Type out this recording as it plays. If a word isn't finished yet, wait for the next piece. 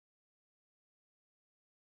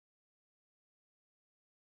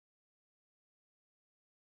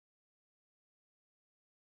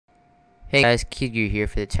Hey guys, Kyu here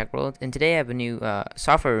for the Tech World, and today I have a new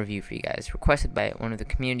software review for you guys, requested by one of the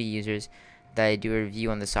community users that I do a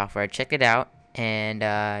review on the software. I checked it out and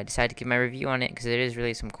decided to give my review on it because it is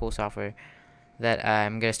really some cool software that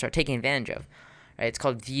I'm going to start taking advantage of. Right, it's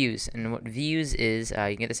called Vuze, and what Vuze is, you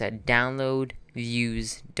can get this at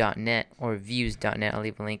downloadvuze.net or vuze.net. I'll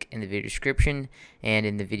leave a link in the video description and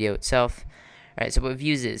in the video itself. Alright, so what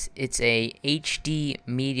Vuze is, it's a HD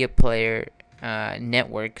media player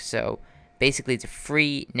network, so basically it's a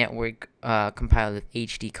free network compiled with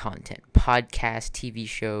HD content, podcasts, TV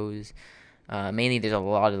shows. Mainly there's a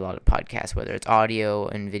lot of podcasts, whether it's audio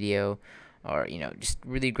and video, or just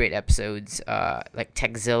really great episodes like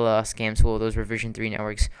Techzilla, Scam School. Those were Version 3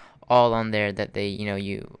 networks, all on there that they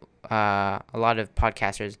a lot of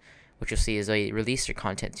podcasters, what you'll see is they release their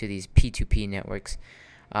content to these P2P networks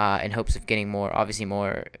in hopes of getting obviously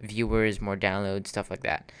more viewers, more downloads, stuff like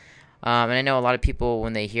that. And I know a lot of people,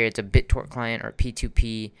 when they hear it's a Bittorrent client or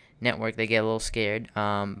P2P network, they get a little scared.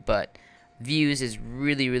 But Vuze is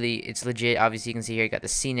really, it's legit. Obviously, you can see here, you got the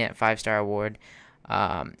CNET 5-star award.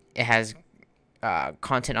 It has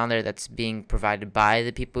content on there that's being provided by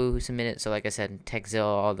the people who submit it. So like I said, Techzilla,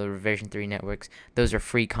 all the version 3 networks, those are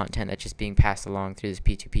free content that's just being passed along through this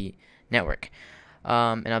P2P network.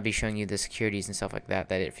 And I'll be showing you the securities and stuff like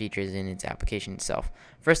that it features in its application itself.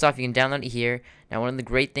 First off, you can download it here. Now, one of the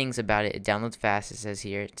great things about it downloads fast. It says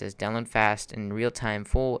here, it says download fast in real time,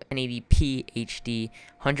 full 1080p HD,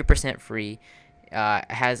 100% free.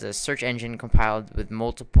 It has a search engine compiled with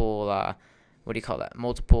multiple,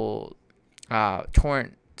 multiple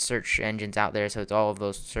torrent search engines out there. So it's all of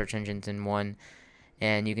those search engines in one,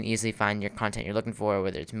 and you can easily find your content you're looking for,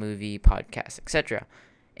 whether it's movie, podcast, etc.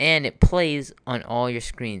 And it plays on all your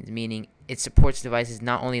screens, meaning it supports devices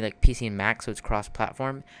not only like PC and Mac, so it's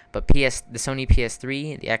cross-platform, but the Sony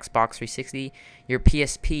PS3, the Xbox 360, your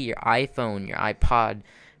PSP, your iPhone, your iPod,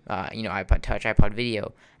 iPod Touch, iPod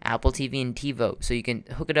Video, Apple TV, and TiVo. So you can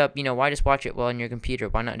hook it up. Why just watch it while on your computer?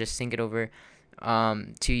 Why not just sync it over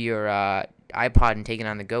to your iPod and take it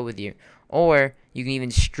on the go with you? Or you can even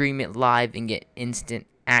stream it live and get instant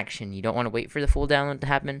action. You don't want to wait for the full download to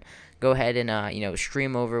happen. Go ahead and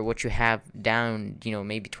stream over what you have down,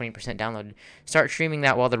 maybe 20% downloaded. Start streaming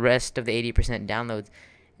that while the rest of the 80% downloads,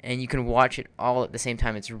 and you can watch it all at the same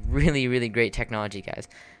time. It's really great technology, guys.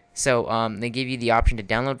 So they give you the option to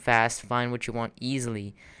download fast, find what you want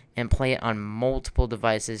easily, and play it on multiple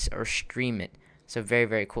devices or stream it. So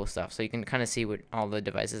very cool stuff. So you can kind of see what all the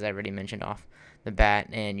devices I already mentioned off the bat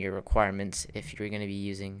and your requirements if you're going to be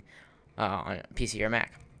using on a PC or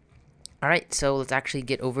Mac. Alright, so let's actually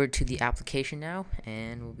get over to the application now,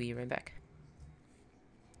 and we'll be right back.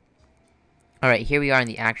 Alright, here we are in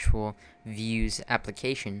the actual Vuze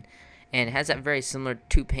application, and it has that very similar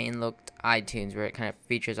two-pane look to iTunes, where it kind of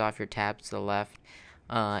features off your tabs to the left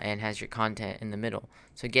and has your content in the middle.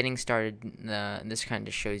 So getting started, this kind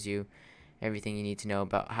of shows you everything you need to know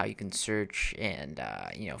about how you can search and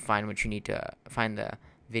find what you need to find, the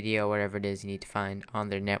video, whatever it is you need to find on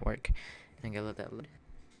their network. I'm gonna let that load.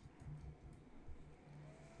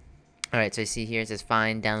 Alright, so I see here it says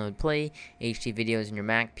find, download, play HD videos in your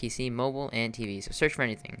Mac, PC, mobile, and TV. So search for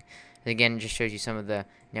anything. And again, it just shows you some of the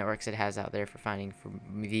networks it has out there for finding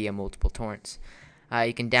via multiple torrents.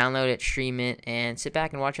 You can download it, stream it, and sit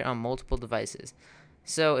back and watch it on multiple devices.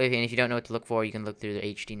 So if you don't know what to look for, you can look through the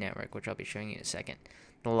HD network, which I'll be showing you in a second.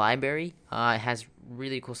 The library has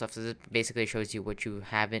really cool stuff. So this basically shows you what you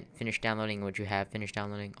haven't finished downloading, what you have finished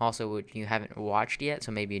downloading, also what you haven't watched yet.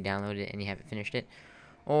 So maybe you downloaded it and you haven't finished it.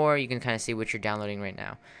 Or you can kind of see what you're downloading right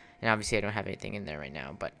now. And obviously I don't have anything in there right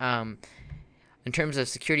now, but in terms of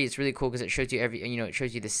security, it's really cool because it shows you it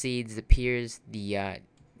shows you the seeds, the peers, the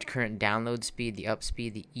current download speed, the up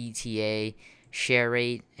speed, the ETA, share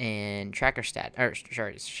rate, and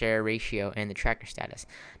share ratio, and the tracker status.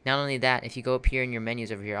 Not only that, if you go up here in your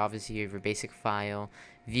menus over here, obviously you have your basic file,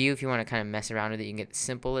 view if you want to kind of mess around with it. You can get the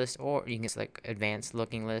simple list, or you can get like advanced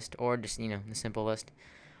looking list, or just the simple list.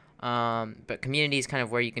 But community is kind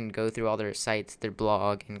of where you can go through all their sites, their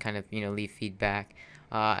blog, and kind of leave feedback.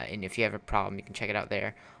 And if you have a problem, you can check it out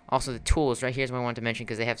there. Also, the tools right here is what I want to mention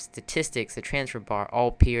because they have statistics, the transfer bar,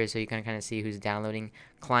 all peers, so you can kind of see who's downloading,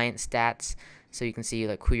 client stats, so you can see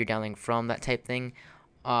like who you're downloading from, that type thing.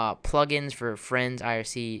 Plugins for friends,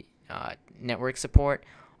 IRC, network support,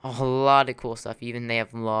 a lot of cool stuff. Even they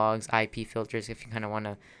have logs, IP filters if you kind of want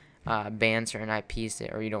to ban certain IPs,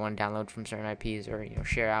 or you don't want to download from certain IPs, or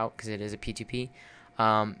share out because it is a P2P.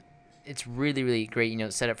 It's really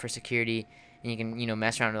great, set up for security, and you can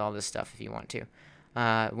mess around with all this stuff if you want to.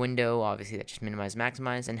 window, obviously that just minimize,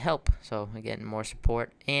 maximize, and help. So again, more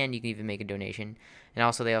support, and you can even make a donation. And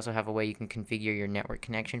also, they also have a way you can configure your network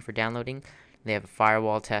connection for downloading. They have a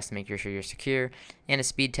firewall test to make sure you're secure, and a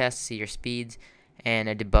speed test to see your speeds, and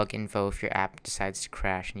a debug info if your app decides to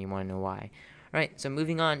crash and you want to know why. Alright, so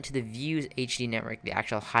moving on to the Vuze HD network, the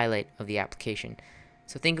actual highlight of the application.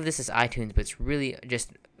 So think of this as iTunes, but it's really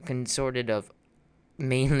just consorted of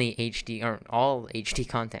mainly HD or all HD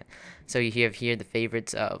content. So you have here the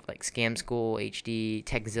favorites of like Scam School, HD,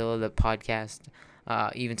 Techzilla, the podcast,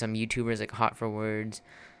 even some YouTubers like Hot for Words,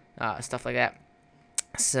 stuff like that.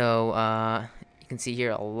 So you can see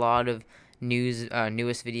here a lot of newest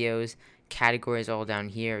videos, categories all down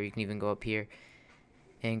here. Or you can even go up here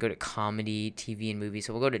and go to comedy, TV, and movies.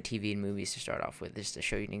 So we'll go to TV and movies to start off with, just to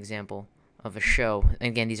show you an example of a show. And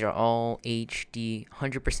again, these are all HD,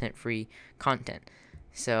 100% free content.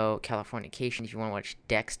 So Californication, if you want to watch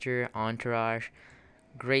Dexter, Entourage,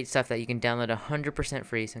 great stuff that you can download 100%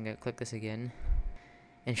 free. So I'm going to click this again,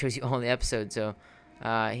 and shows you all the episodes. So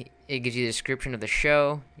it gives you the description of the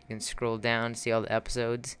show. You can scroll down to see all the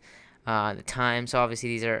episodes, the time. So obviously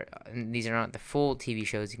these are not the full TV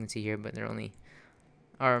shows you can see here, but they're only,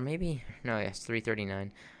 or maybe no, yes,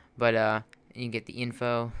 339. But you get the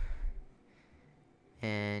info,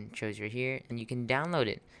 and it shows you right here, and you can download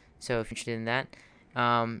it. So if you're interested in that.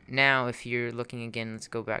 Now, if you're looking again, let's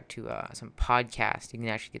go back to some podcasts. You can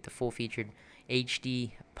actually get the full featured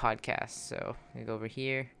HD podcast. So I'm gonna go over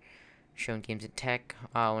here, showing games and tech.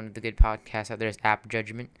 One of the good podcasts out there is App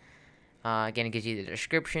Judgment. Again, it gives you the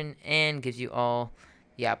description and gives you all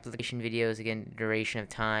the application videos. Again, duration of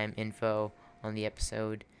time, info on the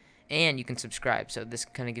episode, and you can subscribe. So this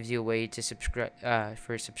kind of gives you a way to subscribe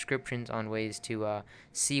for subscriptions, on ways to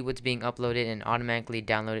see what's being uploaded and automatically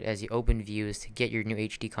download it as you open Vuze to get your new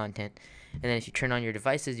HD content. And then if you turn on your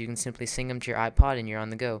devices, you can simply sync them to your iPod and you're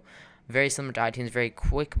on the go. Very similar to iTunes, very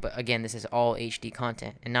quick, but again, this is all HD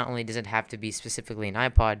content. And not only does it have to be specifically an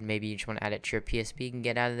iPod, maybe you just want to add it to your PSP and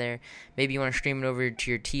get out of there. Maybe you want to stream it over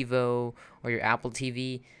to your TiVo or your Apple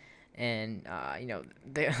TV. And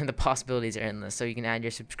the possibilities are endless. So you can add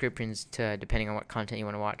your subscriptions to, depending on what content you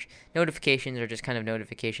want to watch. Notifications are just kind of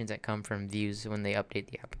notifications that come from Vuze when they update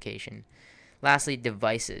the application. Lastly,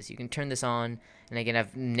 devices. You can turn this on, and again,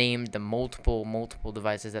 I've named the multiple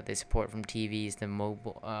devices that they support, from TVs to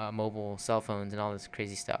mobile cell phones and all this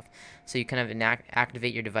crazy stuff. So you kind of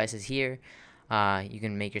activate your devices here. You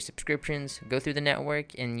can make your subscriptions, go through the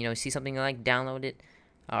network, and see something you like, download it,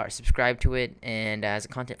 or subscribe to it, and as the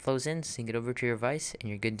content flows in, sync it over to your device, and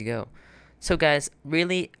you're good to go. So guys,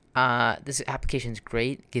 really, this application is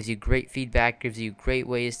great. Gives you great feedback, gives you great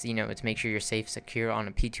ways to, to make sure you're safe, secure on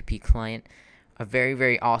a P2P client. A very,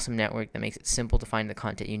 very awesome network that makes it simple to find the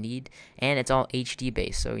content you need, and it's all HD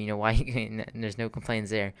based, so why there's no complaints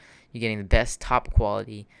there. You're getting the best, top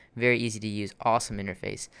quality, very easy to use, awesome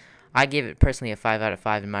interface. I gave it personally a 5 out of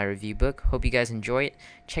 5 in my review book. Hope you guys enjoy it.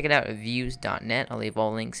 Check it out at vuze.net. I'll leave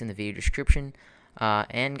all links in the video description.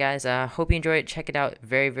 And guys, hope you enjoy it. Check it out.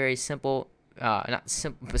 Very, very simple, not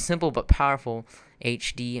simple but powerful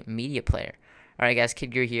HD media player. Alright guys, Kid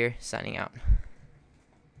Gear here, signing out.